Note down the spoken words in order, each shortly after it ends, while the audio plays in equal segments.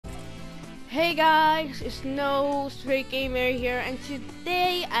Hey guys, it's No Straight Gamer here, and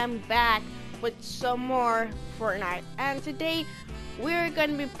today I'm back with some more Fortnite. And today we're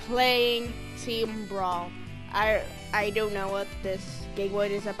gonna be playing Team Brawl. I don't know what this game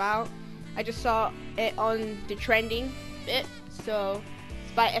mode is about. I just saw it on the trending bit, so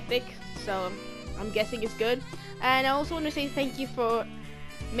it's by Epic, so I'm guessing it's good. And I also want to say thank you for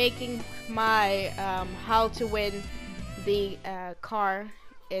making my how to win the car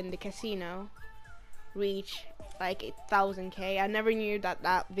in the casino reach like 1,000k. I never knew that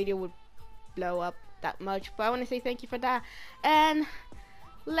that video would blow up that much, but I want to say thank you for that. And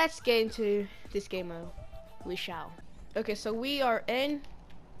let's get into this game mode. We shall. Okay, so we are in,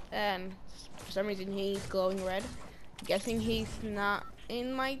 and for some reason he's glowing red. Guessing he's not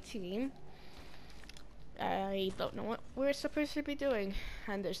in my team. I don't know what we're supposed to be doing,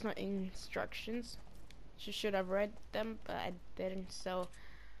 and there's no instructions. Should have read them, but I didn't. So,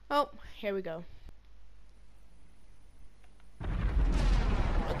 oh, here we go.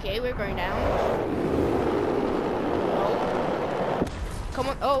 Okay, we're going down. Oh, come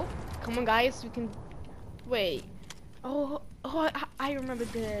on! Oh, come on, guys! We can wait. Oh, I remember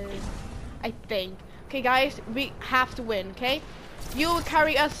this. I think. Okay, guys, we have to win. Okay, you will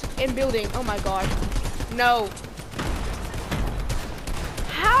carry us in building. Oh my God, no!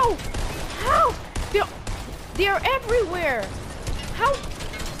 How? How? They're everywhere. How?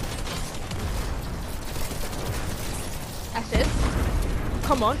 That's it.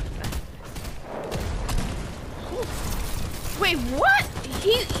 Come on. Wait, what?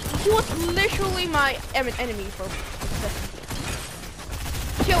 He was literally my enemy for a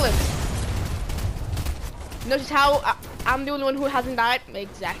second. Kill him. Notice how I'm the only one who hasn't died?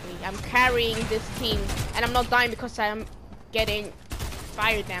 Exactly. I'm carrying this team, and I'm not dying because I'm getting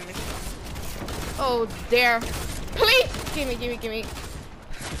fire damage. Oh, there. Please! Gimme.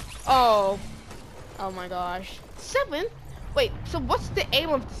 Oh my gosh. 7? Wait, so what's the aim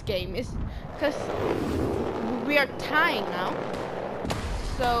of this game? Is because we are tying now.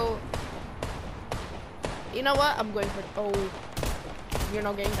 So, you know what? I'm going for, oh, you're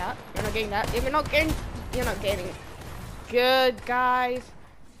not getting that. You're not getting that. If you're not getting it. Good, guys.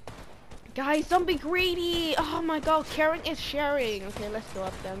 Guys, don't be greedy. Oh my God, caring is sharing. Okay, let's go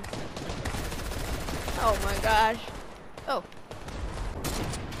up then. Oh my gosh. Oh.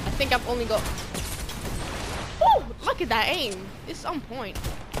 I think I've only got... Oh, look at that aim. It's on point.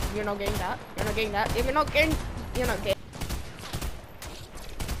 You're not getting that. You're not getting that. If you're not getting... You're not getting...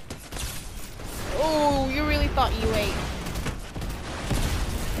 Oh, you really thought you ate.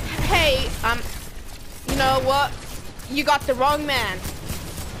 Hey, you know what? You got the wrong man.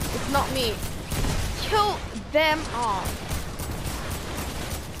 It's not me. Kill them all.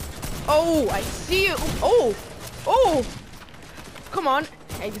 Oh, I see you. Oh, come on.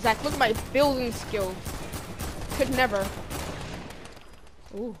 Exact. Look at my building skill. Could never.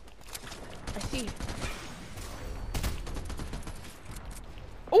 Oh, I see.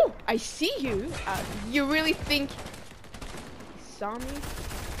 Oh, I see you. You really think you saw me?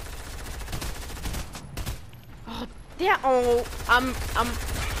 Oh, damn. Oh,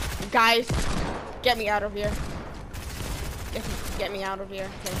 guys, get me out of here. Get me out of here.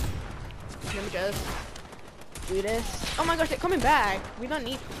 Okay. Let me just do this. Oh my gosh, they're coming back. We don't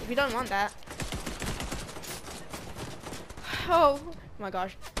want that. Oh my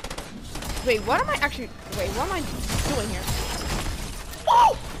gosh. Wait, what am I doing here?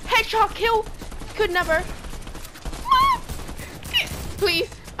 Oh! Headshot kill! Could never. Please,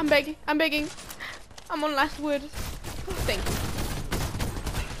 I'm begging. I'm on last word. Oh, thank you.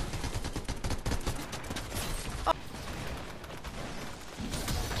 Oh.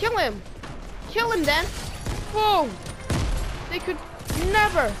 Kill him then. Whoa! They could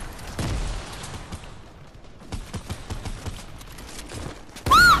never.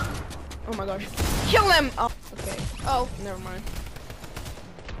 Oh my gosh. Kill him! Oh, okay. Oh, never mind.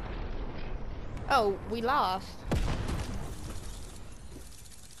 Oh, we lost.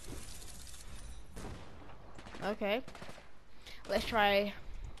 Okay. Let's try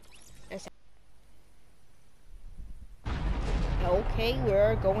this. Okay,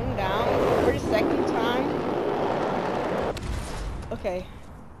 we're going down for the second time. Okay.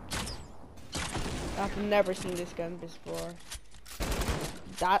 I've never seen this gun before.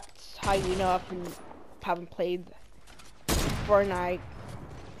 That's how you know I haven't played Fortnite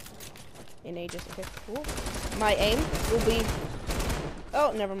in ages. Okay, cool. My aim will be...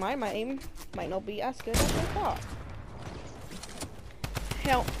 Oh, never mind. My aim might not be as good as I thought.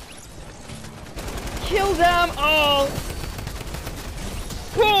 Help. Kill them all!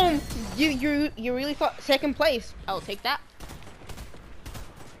 Boom! You really thought second place. I'll take that.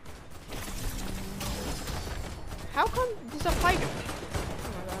 how come this a fighter?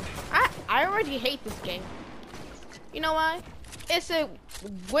 Oh my gosh. I already hate this game. You know why? It's a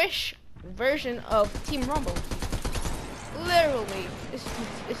Wish version of Team Rumble. Literally, it's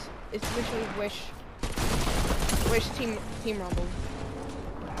literally Wish Team Rumble.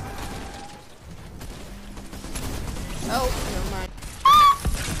 Oh, never mind.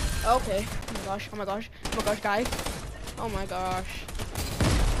 Okay. Oh my gosh. Oh my gosh. Oh my gosh, guys. Oh my gosh.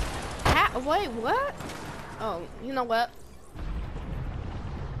 Wait, what? Oh, you know what?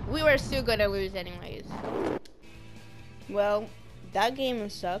 We were still gonna lose anyways. Well, that game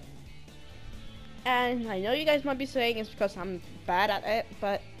sucked. And I know you guys might be saying it's because I'm bad at it,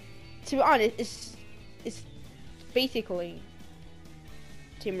 but to be honest, it's basically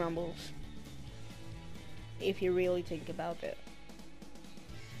Team Rumbles. If you really think about it.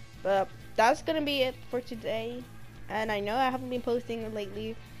 But that's gonna be it for today. And I know I haven't been posting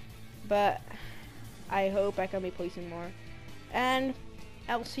lately, but I hope I can be posting more. And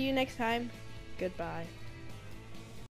I'll see you next time. Goodbye.